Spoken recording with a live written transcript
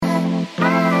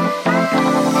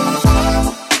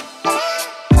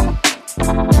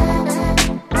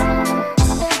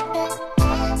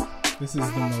This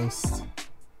is the most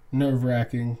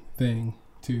nerve-wracking thing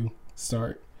to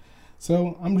start.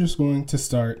 So I'm just going to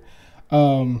start.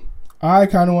 I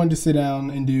kind of wanted to sit down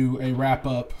and do a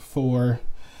wrap-up for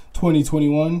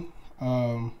 2021.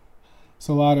 So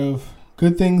a lot of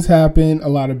good things happen, a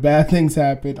lot of bad things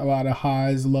happen, a lot of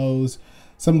highs, lows.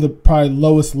 Some of the probably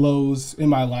lowest lows in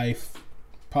my life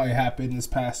probably happened this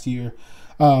past year.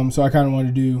 So I kind of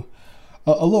wanted to do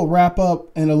a little wrap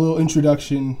up and a little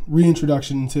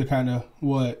reintroduction to kind of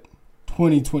what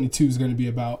 2022 is going to be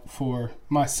about for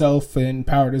myself and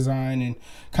Power Design and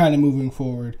kind of moving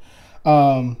forward.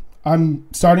 I'm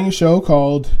starting a show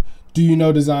called Do You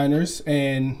Know Designers,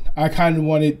 and I kind of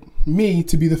wanted me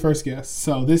to be the first guest.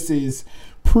 So this is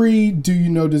pre-Do You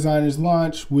Know Designers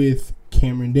launch with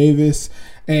Cameron Davis,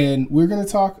 and we're going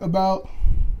to talk about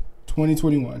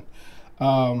 2021.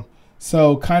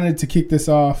 So kind of to kick this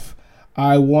off,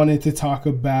 I wanted to talk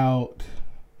about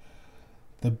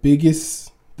the biggest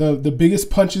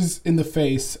punches in the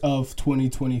face of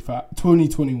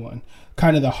 2021,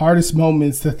 kind of the hardest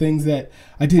moments, the things that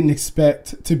I didn't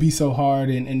expect to be so hard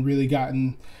and really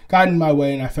gotten in my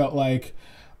way. And I felt like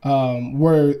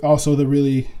were also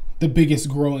the biggest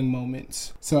growing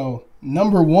moments. So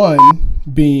number one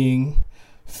being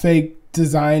fake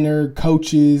designer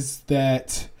coaches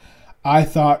that I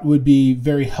thought would be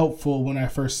very helpful when I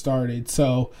first started.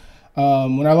 So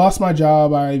when I lost my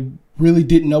job, I really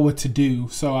didn't know what to do.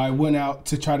 So I went out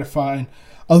to try to find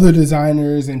other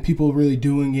designers and people really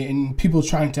doing it and people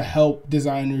trying to help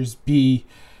designers be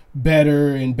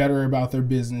better and better about their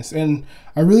business. And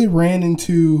I really ran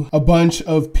into a bunch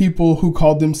of people who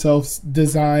called themselves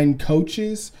design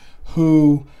coaches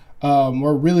who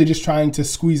were really just trying to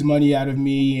squeeze money out of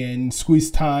me and squeeze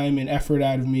time and effort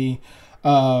out of me.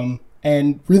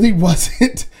 And really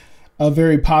wasn't a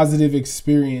very positive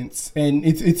experience. And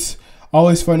it's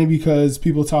always funny because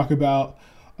people talk about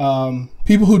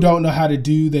people who don't know how to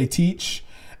do, they teach.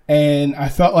 And I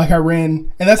felt like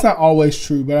and that's not always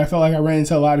true, but I felt like I ran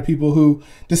into a lot of people who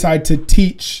decide to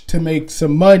teach to make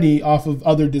some money off of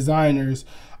other designers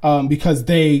because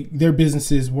their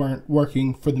businesses weren't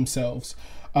working for themselves.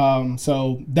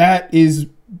 So that is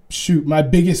my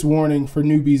biggest warning for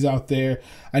newbies out there.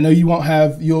 I know you'll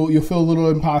feel a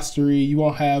little impostery. You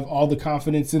won't have all the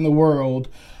confidence in the world.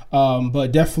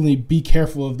 But definitely be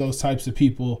careful of those types of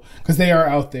people because they are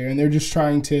out there and they're just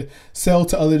trying to sell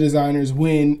to other designers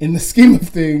when in the scheme of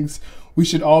things, we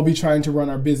should all be trying to run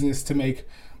our business to make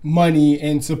money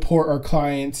and support our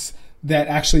clients that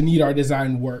actually need our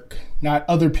design work, not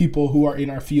other people who are in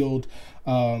our field,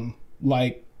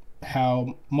 like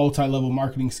how multi-level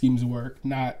marketing schemes work.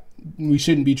 We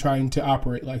shouldn't be trying to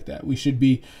operate like that. We should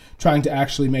be trying to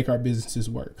actually make our businesses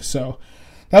work. So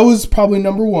that was probably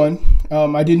number one.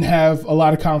 I didn't have a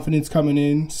lot of confidence coming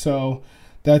in, so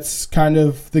that's kind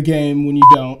of the game when you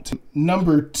don't.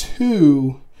 Number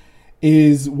two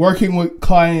is working with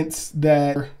clients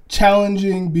that are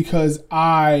challenging because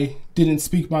I didn't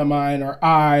speak my mind or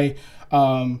I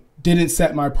didn't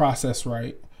set my process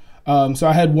right. So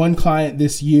I had one client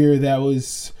this year that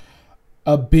was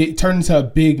turned into a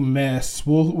big mess.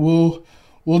 We'll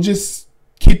just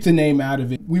keep the name out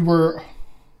of it. We were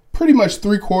pretty much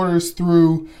 3/4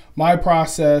 through my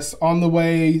process on the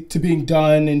way to being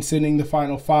done and sending the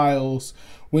final files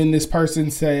when this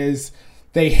person says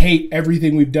they hate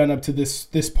everything we've done up to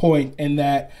this point and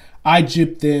that I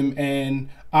gypped them and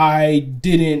I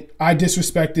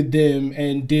disrespected them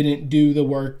and didn't do the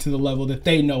work to the level that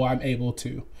they know I'm able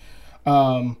to.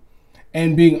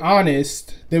 And being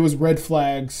honest, there was red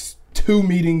flags 2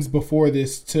 meetings before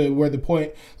this to where the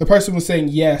person was saying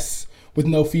yes with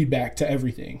no feedback to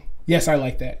everything. Yes, I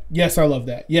like that. Yes, I love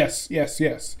that. Yes, yes,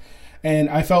 yes. And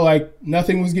I felt like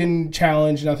nothing was getting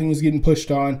challenged, nothing was getting pushed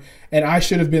on, and I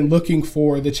should have been looking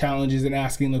for the challenges and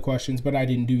asking the questions, but I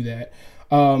didn't do that.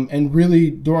 And really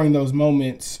during those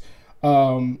moments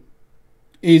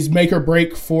is make or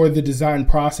break for the design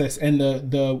process and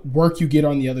the work you get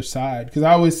on the other side. Because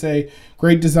I always say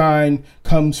great design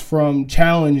comes from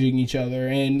challenging each other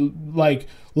and like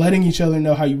letting each other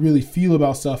know how you really feel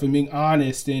about stuff and being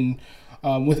honest. And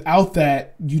without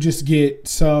that, you just get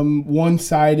some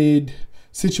one-sided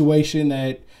situation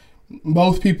that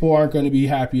both people aren't going to be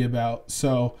happy about.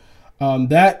 So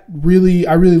I really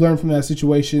learned from that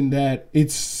situation that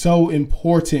it's so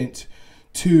important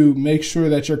to make sure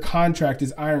that your contract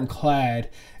is ironclad.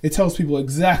 It tells people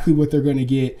exactly what they're going to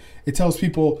get. It tells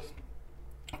people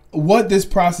what this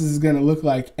process is going to look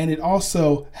like. And it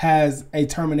also has a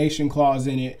termination clause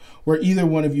in it where either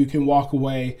one of you can walk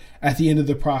away at the end of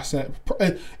the process,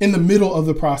 in the middle of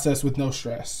the process with no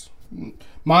stress.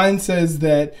 Mine says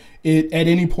that at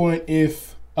any point,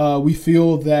 if we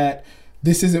feel that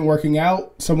this isn't working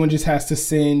out, someone just has to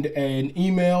send an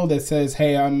email that says,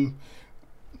 hey, I'm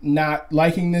not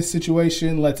liking this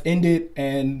situation, let's end it,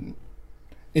 and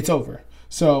it's over.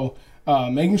 So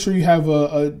making sure you have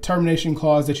a termination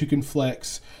clause that you can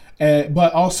flex,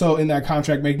 but also in that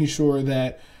contract, making sure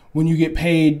that when you get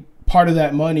paid, part of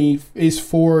that money is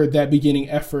for that beginning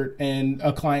effort, and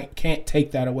a client can't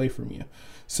take that away from you.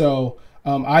 So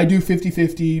I do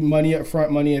 50-50, money up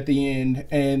front, money at the end,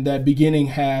 and that beginning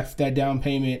half, that down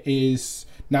payment, is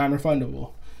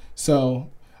non-refundable. So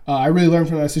I really learned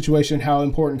from that situation how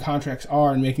important contracts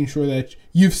are, and making sure that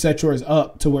you've set yours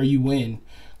up to where you win,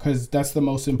 because that's the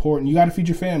most important. You got to feed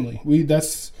your family.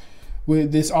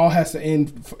 This all has to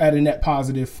end at a net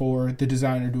positive for the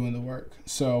designer doing the work.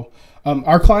 So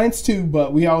our clients too,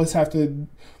 but we always have to.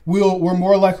 We're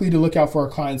more likely to look out for our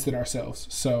clients than ourselves.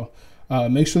 So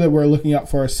make sure that we're looking out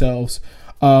for ourselves.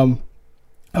 I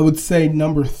would say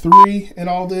number 3 in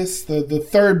all this, the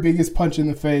third biggest punch in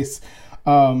the face,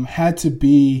 had to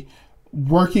be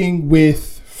working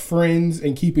with friends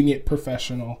and keeping it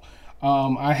professional.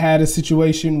 I had a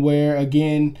situation where,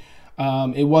 again,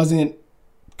 it wasn't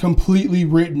completely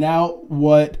written out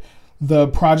what the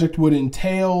project would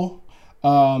entail,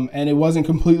 and it wasn't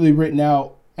completely written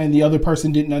out, and the other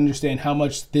person didn't understand how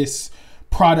much this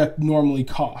product normally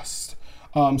costs.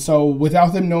 So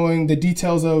without them knowing the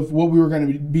details of what we were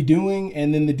going to be doing,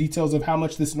 and then the details of how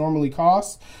much this normally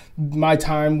costs, my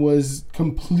time was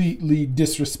completely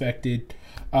disrespected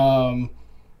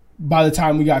by the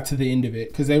time we got to the end of it,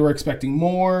 because they were expecting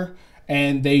more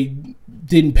and they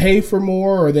didn't pay for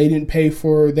more, or they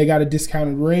got a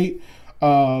discounted rate,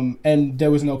 and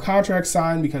there was no contract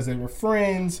signed because they were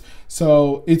friends.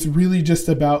 So it's really just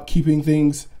about keeping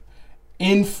things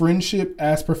in friendship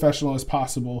as professional as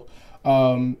possible.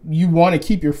 You want to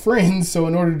keep your friends, so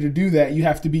in order to do that, you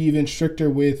have to be even stricter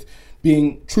with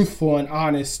being truthful and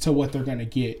honest to what they're going to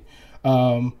get.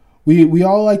 We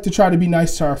all like to try to be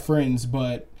nice to our friends,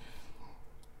 but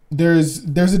there's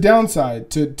a downside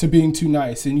to being too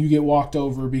nice, and you get walked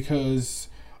over because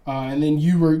and then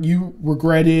you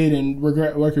regret it and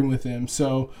regret working with them.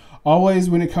 So always,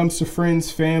 when it comes to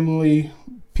friends, family,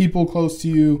 people close to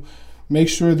you, make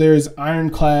sure there's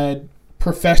ironclad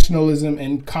professionalism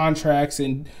and contracts,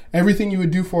 and everything you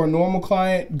would do for a normal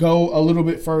client, go a little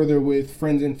bit further with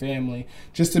friends and family,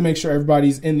 just to make sure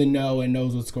everybody's in the know and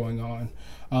knows what's going on.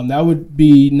 That would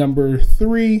be number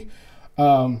 3.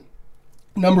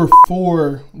 Number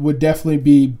 4 would definitely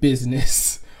be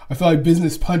business. I feel like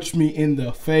business punched me in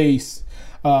the face.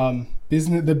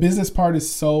 The business part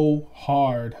is so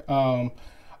hard. I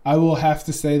will have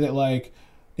to say that, like,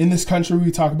 in this country,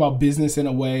 we talk about business in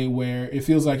a way where it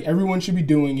feels like everyone should be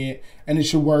doing it, and it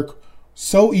should work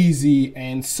so easy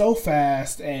and so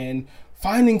fast, and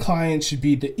finding clients should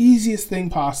be the easiest thing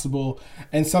possible.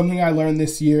 And something I learned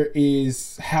this year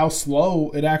is how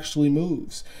slow it actually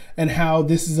moves, and how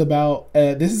this is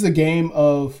a game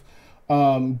of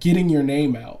getting your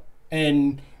name out.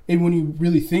 And when you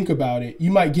really think about it,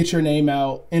 you might get your name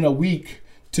out in a week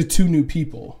to 2 new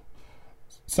people.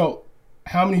 So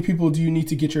how many people do you need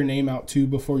to get your name out to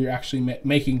before you're actually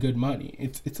making good money?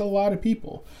 It's a lot of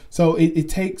people. So it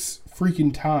takes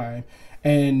freaking time.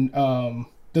 And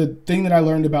the thing that I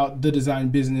learned about the design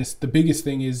business, the biggest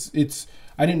thing is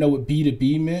I didn't know what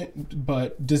B2B meant,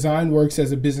 but design works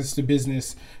as a business to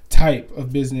business type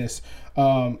of business.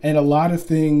 And a lot of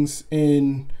things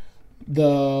in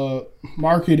the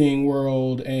marketing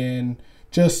world and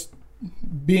just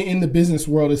being in the business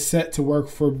world is set to work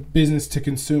for business to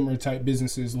consumer type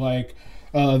businesses, like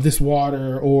this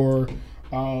water or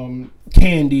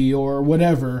candy or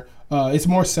whatever. It's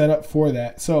more set up for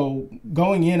that. So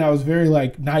going in, I was very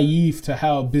naive to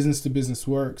how business to business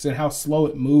works and how slow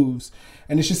it moves.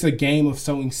 And it's just a game of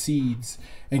sowing seeds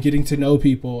and getting to know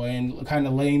people and kind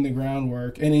of laying the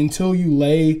groundwork. And until you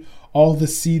lay all the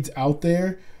seeds out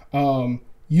there,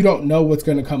 you don't know what's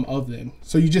going to come of them.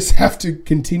 So you just have to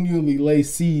continually lay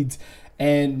seeds,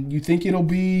 and you think it'll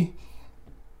be,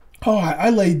 I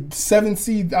laid 7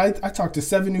 seeds. I talked to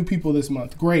 7 new people this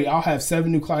month. Great. I'll have 7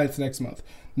 new clients next month.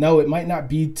 No, it might not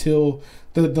be till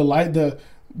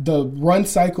the run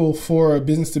cycle for a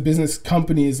business to business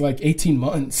company is like 18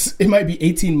 months. It might be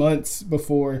 18 months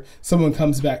before someone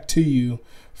comes back to you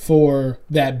for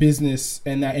that business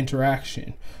and that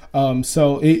interaction.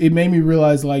 So it made me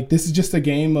realize, like, this is just a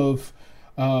game of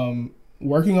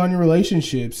working on your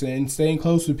relationships and staying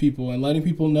close with people and letting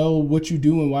people know what you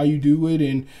do and why you do it.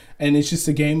 And it's just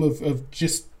a game of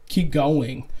just keep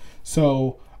going.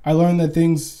 So I learned that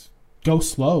things go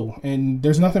slow, and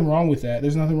there's nothing wrong with that.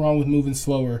 There's nothing wrong with moving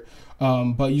slower,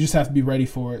 but you just have to be ready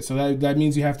for it. So that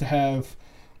means you have to have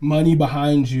money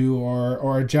behind you,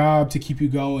 or a job to keep you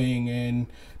going, and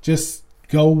just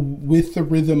go with the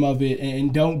rhythm of it,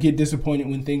 and don't get disappointed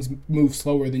when things move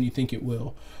slower than you think it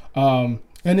will. And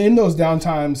in those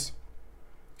downtimes,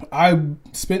 I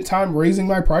spent time raising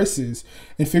my prices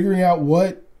and figuring out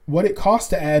what it costs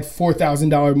to add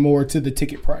 $4,000 more to the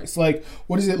ticket price. Like,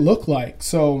 what does it look like?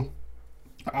 So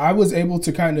I was able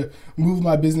to kind of move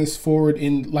my business forward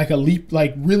in like a leap,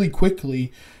 like really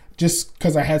quickly, just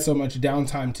because I had so much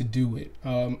downtime to do it.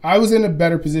 I was in a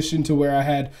better position to where I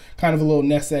had kind of a little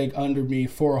nest egg under me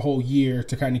for a whole year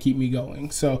to kind of keep me going.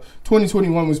 So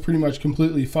 2021 was pretty much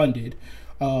completely funded.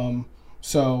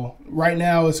 So right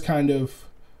now it's kind of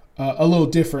a little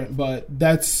different, but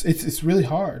it's really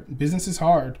hard. Business is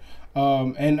hard.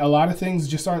 And a lot of things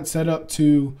just aren't set up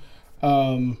to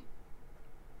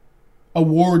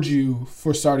award you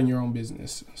for starting your own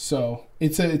business. So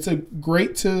it's a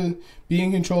great to be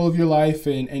in control of your life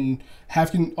and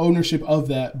have ownership of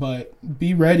that, but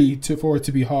be ready for it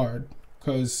to be hard,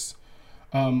 because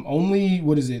only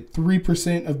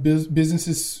 3% of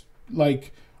businesses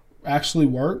like actually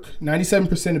work.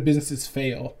 97% of businesses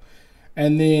fail,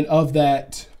 and then of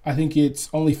that, I think it's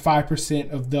only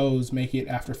 5% of those make it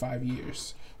after 5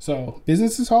 years. So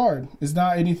business is hard. It's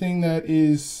not anything that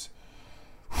is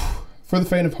for the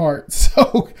faint of heart.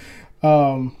 So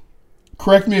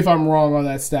correct me if I'm wrong on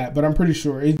that stat, but I'm pretty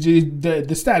sure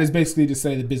the stat is basically to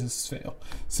say that businesses fail.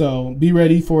 So be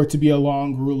ready for it to be a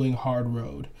long, grueling, hard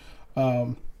road.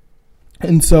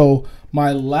 And so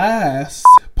my last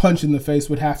punch in the face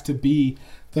would have to be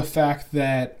the fact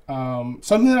that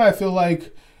something that I feel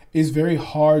like is very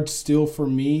hard still for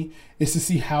me is to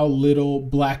see how little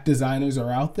Black designers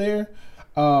are out there.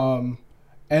 And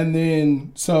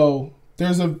then so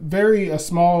there's a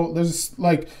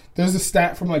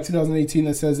stat from like 2018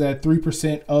 that says that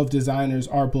 3% of designers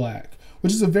are Black,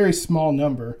 which is a very small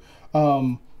number.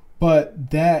 But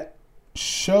that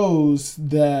shows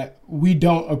that we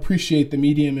don't appreciate the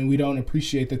medium, and we don't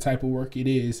appreciate the type of work it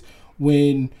is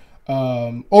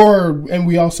and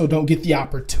we also don't get the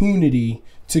opportunity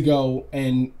to go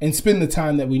and spend the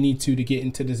time that we need to get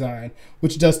into design,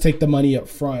 which does take the money up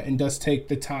front and does take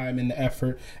the time and the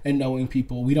effort and knowing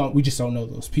people. We just don't know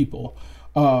those people.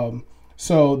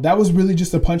 So that was really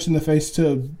just a punch in the face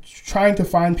to trying to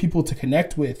find people to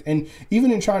connect with, and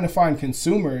even in trying to find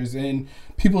consumers and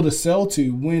people to sell to.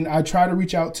 When I try to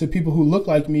reach out to people who look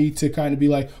like me to kind of be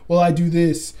like, well, I do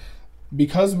this,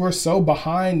 because we're so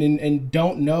behind and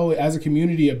don't know as a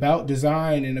community about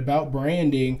design and about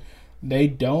branding, they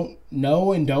don't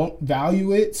know and don't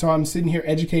value it. So I'm sitting here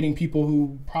educating people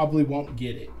who probably won't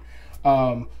get it.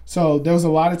 So there was a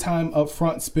lot of time up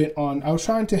front spent on, I was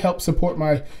trying to help support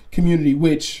my community,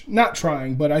 which not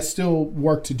trying, but I still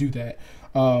work to do that.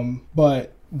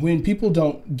 But when people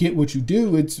don't get what you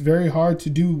do, it's very hard to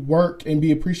do work and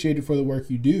be appreciated for the work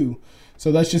you do.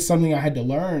 So that's just something I had to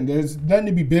learn. There's nothing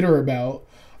to be bitter about,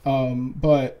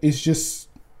 but it's just,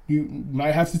 you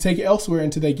might have to take it elsewhere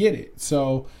until they get it.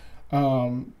 So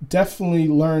definitely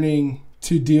learning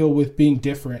to deal with being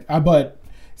different. But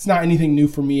it's not anything new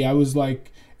for me. I was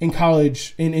like in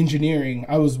college in engineering,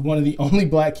 I was one of the only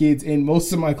Black kids in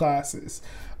most of my classes.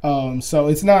 So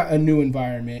it's not a new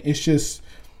environment. It's just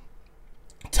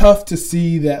tough to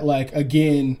see that, like,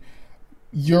 again,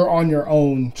 you're on your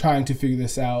own trying to figure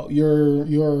this out.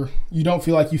 You don't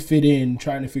feel like you fit in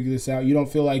trying to figure this out. You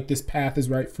don't feel like this path is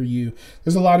right for you.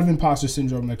 There's a lot of imposter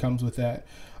syndrome that comes with that.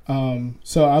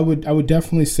 So I would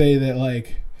definitely say that,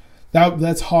 like,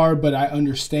 that's hard, but I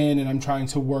understand, and I'm trying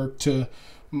to work to,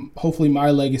 hopefully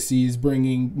my legacy is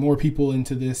bringing more people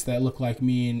into this that look like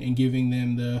me, and giving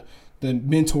them the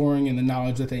mentoring and the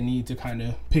knowledge that they need to kind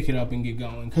of pick it up and get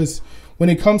going. Because when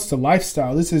it comes to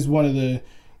lifestyle, this is a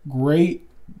great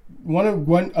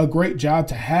job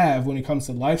to have when it comes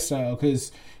to lifestyle,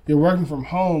 because you're working from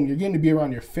home, you're getting to be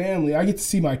around your family. I get to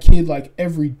see my kid like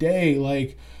every day.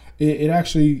 Like it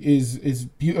actually is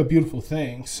a beautiful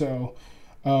thing. So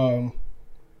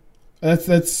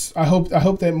that's I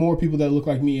hope that more people that look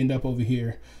like me end up over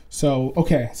here. So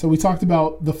okay, so we talked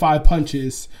about the 5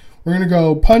 punches. We're gonna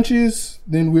go punches,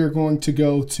 then we're going to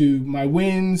go to my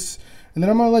wins, and then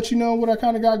I'm gonna let you know what I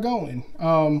kind of got going.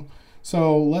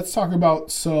 So let's talk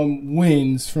about some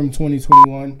wins from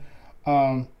 2021.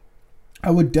 I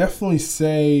would definitely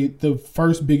say the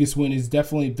first biggest win is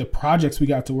definitely the projects we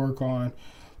got to work on.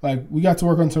 Like, we got to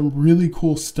work on some really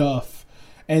cool stuff,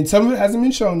 and some of it hasn't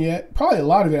been shown yet. Probably a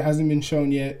lot of it hasn't been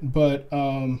shown yet, but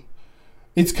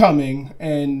it's coming,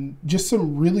 and just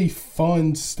some really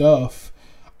fun stuff.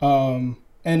 And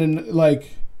then,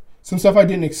 like, some stuff I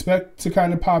didn't expect to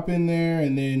kind of pop in there,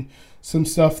 and then some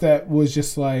stuff that was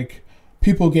just like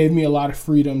people gave me a lot of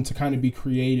freedom to kind of be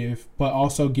creative, but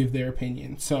also give their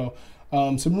opinion. So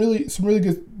some really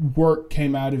good work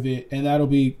came out of it, and that'll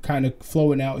be kind of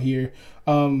flowing out here.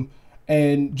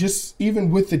 And just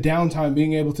even with the downtime,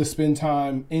 being able to spend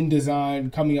time in design,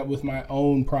 coming up with my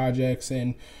own projects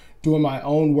and doing my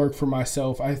own work for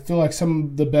myself, I feel like some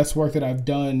of the best work that I've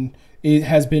done, it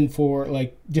has been for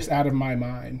like just out of my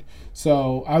mind.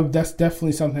 So that's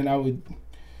definitely something I would,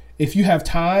 if you have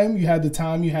time, you have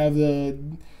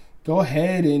the go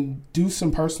ahead and do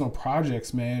some personal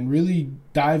projects, man. Really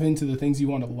dive into the things you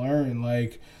want to learn.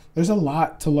 Like, there's a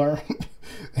lot to learn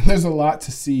and there's a lot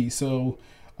to see. So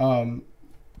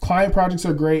client projects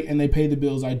are great and they pay the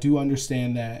bills. I do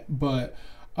understand that, but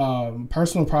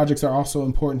personal projects are also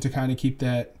important to kind of keep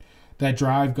that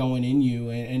drive going in you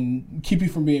and keep you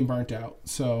from being burnt out.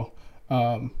 So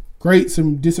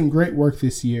did some great work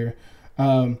this year.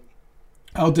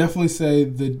 I'll definitely say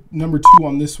the number 2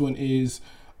 on this one is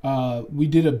we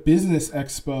did a business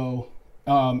expo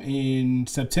in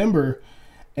September,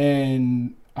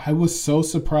 and I was so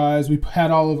surprised. We had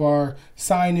all of our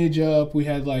signage up. We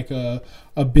had like a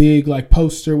big like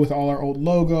poster with all our old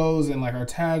logos and like our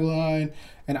tagline.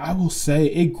 And I will say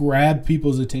it grabbed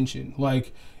people's attention.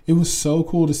 Like, it was so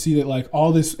cool to see that like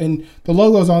all this, and the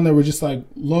logos on there were just like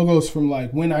logos from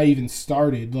like when I even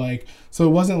started. Like, so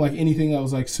it wasn't like anything that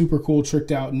was like super cool,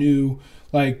 tricked out, new.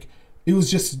 Like, it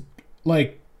was just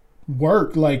like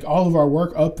work, like all of our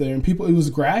work up there, and people, it was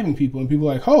grabbing people, and people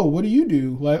were like, oh, what do you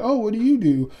do? Like, oh, what do you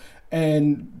do?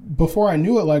 And before I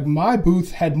knew it, like my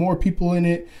booth had more people in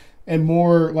it and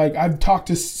more, like I've talked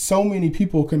to so many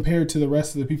people compared to the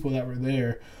rest of the people that were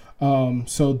there.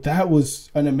 So that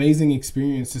was an amazing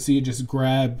experience to see it just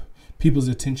grab people's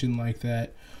attention like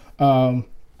that. And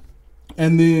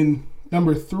then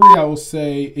number 3, I will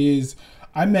say, is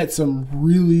I met some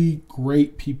really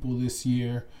great people this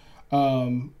year.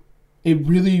 It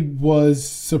really was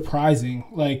surprising.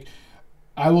 Like,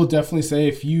 I will definitely say,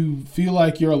 if you feel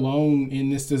like you're alone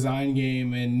in this design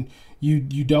game and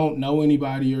you don't know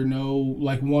anybody or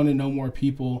want to know more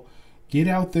people, get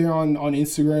out there on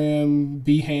Instagram,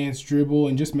 Behance, Dribbble,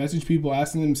 and just message people,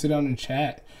 asking them to sit down and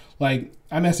chat. Like,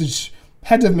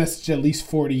 had to message at least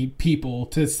 40 people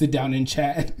to sit down and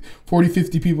chat, 40,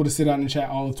 50 people to sit down and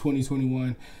chat all of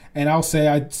 2021. And I'll say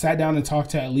I sat down and talked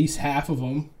to at least half of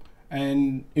them,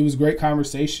 and it was great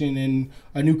conversation and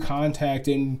a new contact,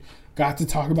 and got to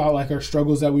talk about like our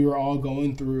struggles that we were all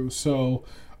going through. So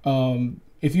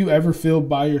if you ever feel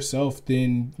by yourself,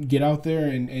 then get out there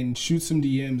and shoot some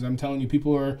DMs. I'm telling you,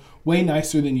 people are way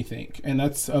nicer than you think. And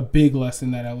that's a big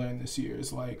lesson that I learned this year,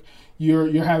 is like,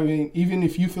 you're having, even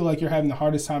if you feel like you're having the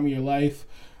hardest time of your life,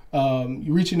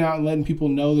 you're reaching out and letting people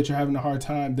know that you're having a hard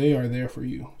time. They are there for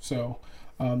you. So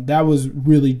that was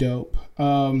really dope.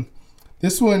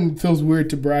 This one feels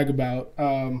weird to brag about.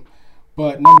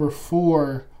 But number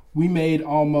 4, we made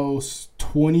almost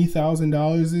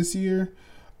 $20,000 this year.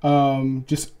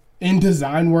 Just in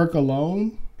design work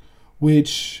alone,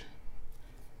 which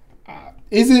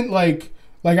isn't like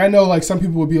I know like some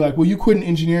people would be like, well, you quit an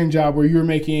engineering job where you're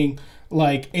making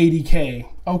like $80K.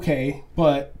 Okay,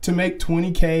 but to make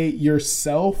 $20K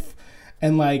yourself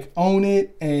and like own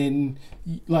it, and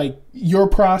like your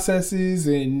processes,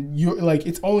 and you're like,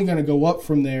 it's only going to go up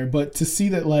from there. But to see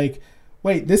that, like,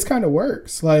 wait, this kind of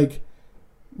works. Like,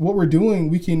 what we're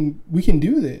doing, we can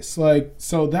do this. Like,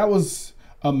 so that was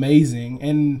amazing.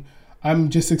 And I'm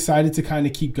just excited to kind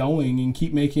of keep going and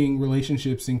keep making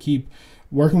relationships and keep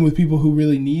working with people who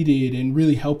really need it and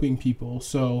really helping people.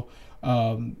 So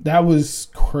that was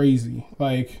crazy,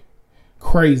 like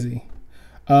crazy.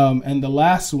 And the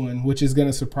last one, which is going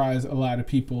to surprise a lot of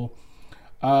people,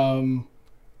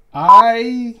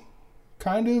 I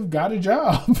kind of got a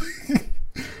job.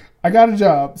 I got a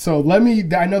job. So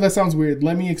I know that sounds weird.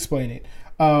 Let me explain it.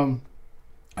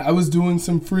 I was doing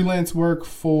some freelance work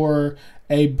for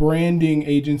a branding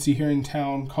agency here in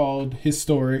town called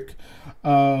Historic.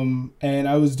 And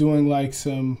I was doing like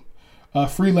some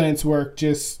freelance work,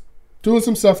 just doing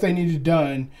some stuff they needed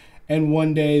done. And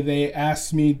one day they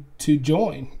asked me to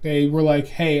join. They were like,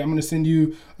 hey, I'm going to send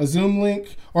you a Zoom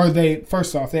link. Or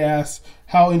first off, they asked,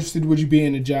 how interested would you be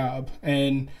in a job?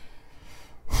 And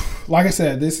like I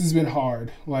said, this has been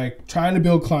hard. Like, trying to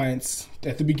build clients.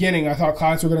 At the beginning, I thought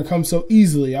clients were going to come so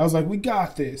easily. I was like, we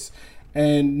got this.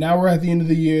 And now we're at the end of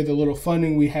the year. The little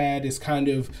funding we had is kind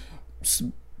of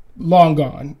long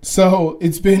gone. So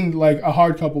it's been like a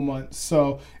hard couple months.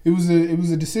 So it was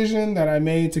a decision that I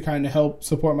made to kind of help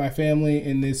support my family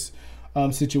in this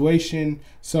situation.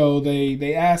 So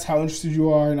they asked how interested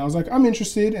you are, and I was like, I'm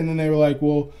interested. And then they were like,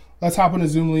 well, let's hop on a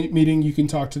Zoom meeting. You can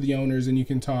talk to the owners and you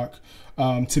can talk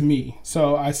to me.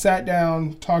 So I sat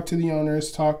down, talked to the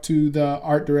owners, talked to the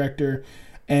art director,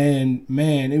 and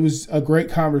man, it was a great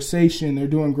conversation. They're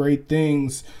doing great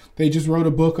things. They just wrote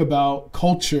a book about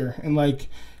culture and like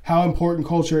how important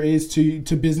culture is to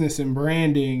business and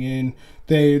branding. And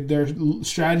they're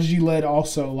strategy led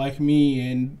also, like me.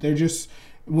 And they're just,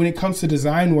 when it comes to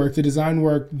design work, the design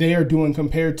work they are doing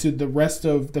compared to the rest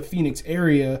of the Phoenix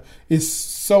area is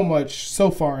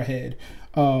so far ahead.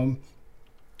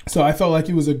 So I felt like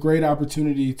it was a great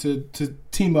opportunity to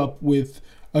team up with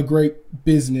a great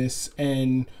business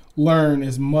and learn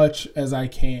as much as I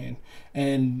can.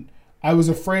 And I was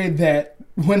afraid that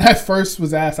when I first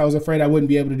was asked, I was afraid I wouldn't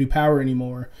be able to do power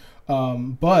anymore.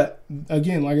 But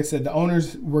again, like I said, the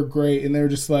owners were great, and they were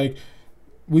just like,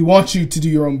 we want you to do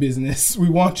your own business. We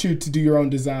want you to do your own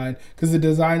design, because the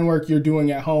design work you're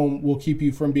doing at home will keep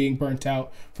you from being burnt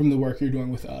out from the work you're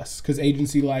doing with us, because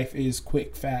agency life is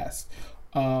quick, fast.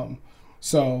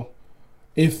 So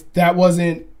if that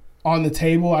wasn't on the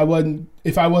table,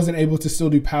 if I wasn't able to still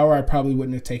do power, I probably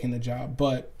wouldn't have taken the job.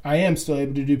 But I am still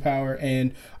able to do power,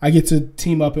 and I get to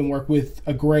team up and work with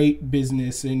a great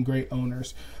business and great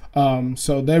owners.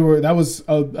 So that was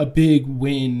a big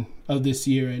win of this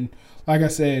year. And like I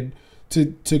said,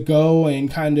 to go and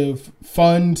kind of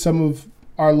fund some of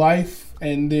our life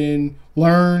and then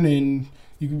learn, and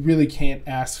you really can't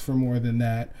ask for more than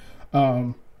that.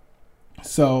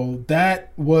 So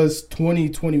that was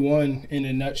 2021 in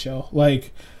a nutshell.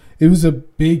 Like, it was a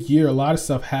big year. A lot of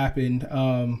stuff happened.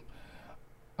 I'm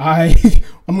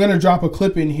going to drop a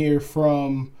clip in here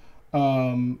from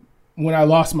when I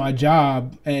lost my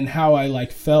job and how I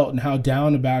like felt and how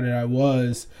down about it I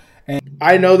was. And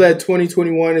I know that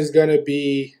 2021 is going to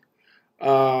be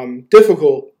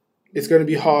difficult. It's going to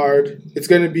be hard. It's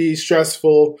going to be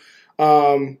stressful.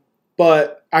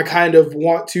 But I kind of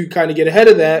want to kind of get ahead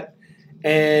of that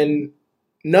and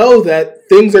know that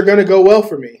things are going to go well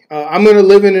for me. I'm going to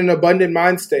live in an abundant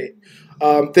mind state.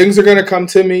 Things are going to come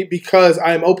to me because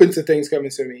I am open to things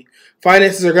coming to me.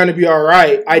 Finances are going to be all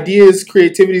right. Ideas,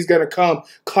 creativity is going to come.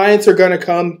 Clients are going to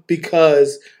come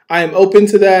because I am open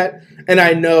to that, and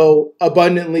I know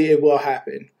abundantly it will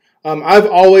happen. I've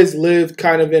always lived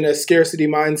kind of in a scarcity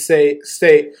mind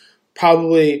state,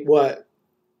 probably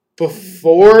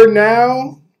before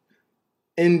now,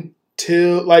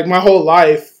 until like my whole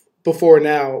life before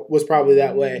now was probably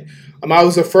that way. I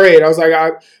was afraid. I was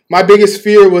like, my biggest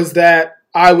fear was that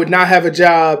I would not have a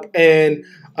job, and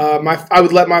I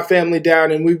would let my family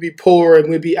down, and we'd be poor and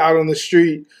we'd be out on the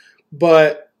street.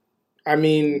 But I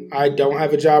mean, I don't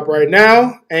have a job right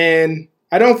now, and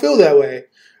I don't feel that way.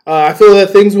 I feel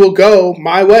that things will go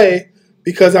my way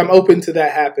because I'm open to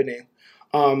that happening.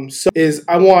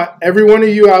 I want every one of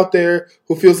you out there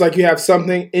who feels like you have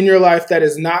something in your life that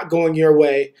is not going your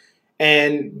way,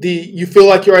 and you feel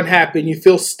like you're unhappy and you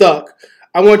feel stuck.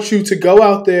 I want you to go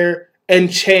out there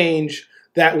and change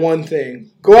that one thing.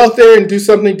 Go out there and do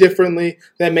something differently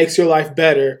that makes your life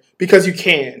better, because you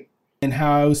can. And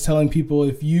how I was telling people,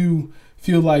 if you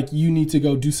feel like you need to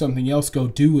go do something else, go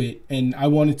do it. And I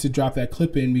wanted to drop that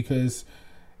clip in because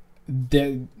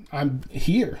I'm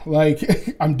here.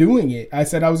 Like, I'm doing it. I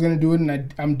said I was going to do it,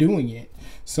 and I'm doing it.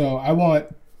 So I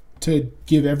want to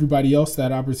give everybody else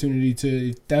that opportunity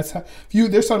to,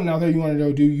 if there's something out there you want to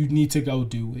go do, you need to go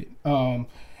do it.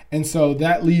 And so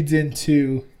that leads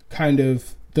into kind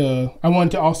of I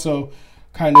wanted to also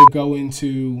kind of go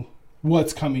into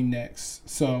what's coming next.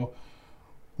 So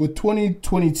with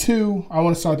 2022, I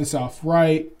want to start this off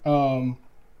right.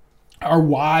 Our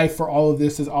why for all of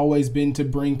this has always been to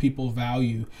bring people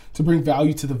value, to bring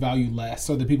value to the valueless,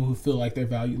 so the people who feel like they're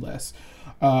valueless.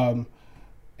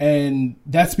 And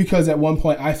that's because at one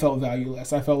point I felt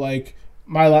valueless. I felt like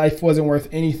my life wasn't worth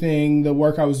anything. The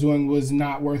work I was doing was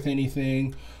not worth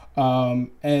anything.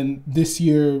 And this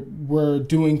year we're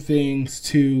doing things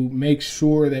to make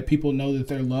sure that people know that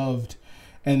they're loved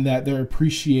and that they're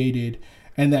appreciated,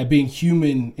 and that being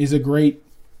human is a great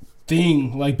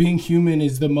thing. Like, being human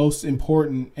is the most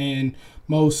important and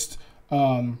most,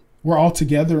 we're all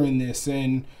together in this.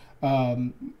 And,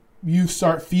 you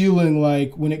start feeling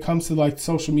like, when it comes to like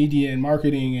social media and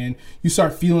marketing, and you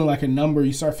start feeling like a number,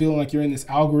 you start feeling like you're in this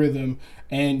algorithm,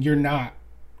 and you're not.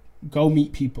 Go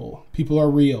meet people. People are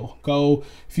real. Go,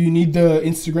 if you need the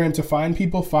Instagram to find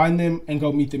people, find them and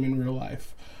go meet them in real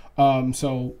life.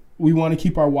 So we want to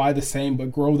keep our why the same,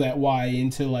 but grow that why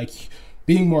into like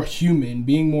being more human,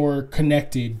 being more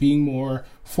connected, being more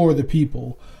for the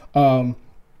people.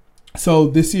 So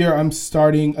this year I'm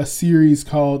starting a series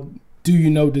called Do You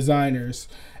Know Designers?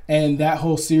 And that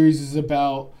whole series is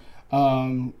about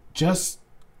just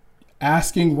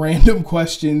asking random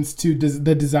questions to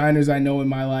the designers I know in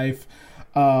my life.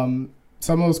 Some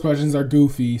of those questions are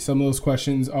goofy. Some of those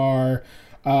questions are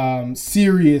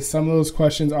serious. Some of those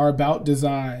questions are about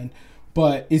design.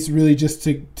 But it's really just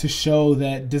to show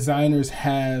that designers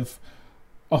have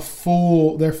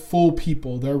they're full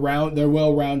people. They're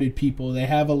well-rounded people. They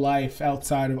have a life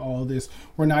outside of all of this.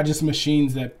 We're not just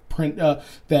machines that print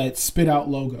that spit out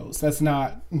logos. That's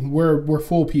not, we're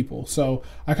full people. So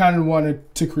I kind of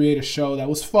wanted to create a show that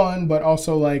was fun, but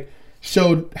also like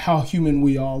showed how human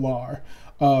we all are.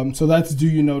 So that's Do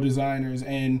You Know Designers?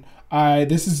 And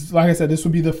this is, like I said, this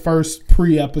would be the first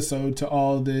pre-episode to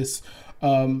all of this.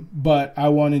 But I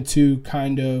wanted to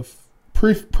kind of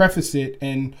preface it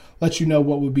and let you know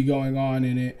what would be going on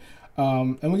in it.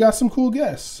 And we got some cool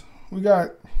guests. We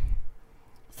got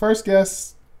first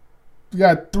guests. We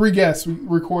got 3 guests we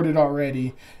recorded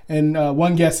already, and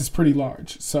one guest is pretty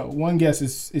large. So one guest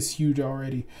is huge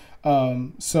already.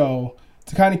 So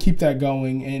to kind of keep that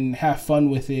going and have fun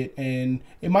with it, and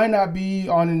it might not be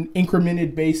on an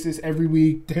incremented basis every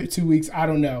week, 2 weeks. I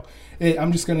don't know.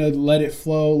 I'm just gonna let it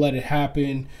flow, let it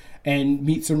happen, and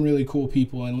meet some really cool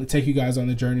people and take you guys on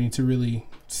the journey to really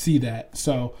see that.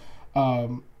 So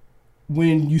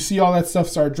when you see all that stuff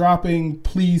start dropping,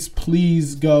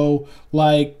 please go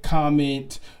like,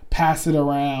 comment, pass it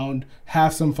around,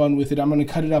 have some fun with it. I'm going to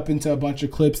cut it up into a bunch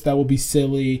of clips that will be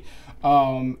silly,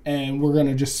 and we're going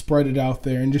to just spread it out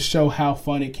there and just show how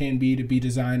fun it can be to be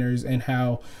designers and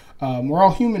how we're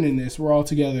all human in this. We're all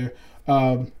together.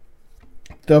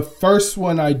 The first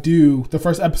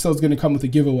episode is going to come with a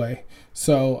giveaway.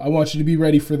 So I want you to be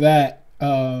ready for that.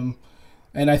 And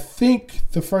I think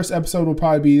the first episode will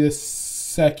probably be the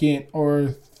second or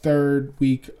third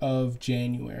week of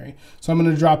January. So I'm going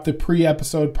to drop the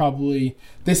pre-episode, probably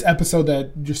this episode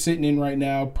that you're sitting in right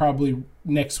now, probably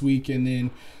next week. And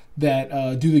then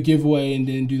that do the giveaway and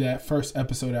then do that first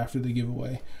episode after the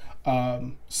giveaway.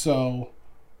 So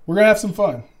we're going to have some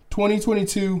fun.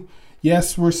 2022.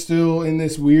 Yes, we're still in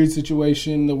this weird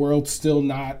situation. The world's still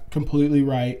not completely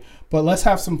right. But let's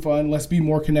have some fun. Let's be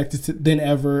more connected than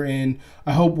ever. And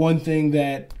I hope one thing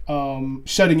that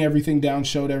shutting everything down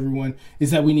showed everyone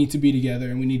is that we need to be together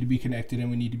and we need to be connected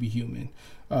and we need to be human.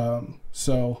 I,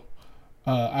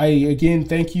 again,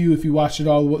 thank you if you watched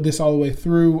all the way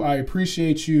through. I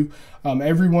appreciate you.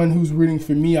 Everyone who's rooting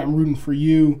for me, I'm rooting for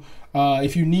you.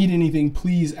 If you need anything,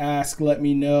 please ask. Let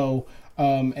me know.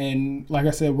 And like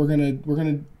I said, we're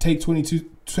gonna take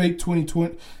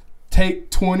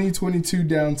 2022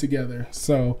 down together.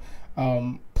 So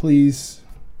please,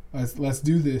 let's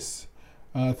do this.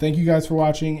 Thank you guys for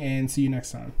watching, and see you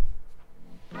next time.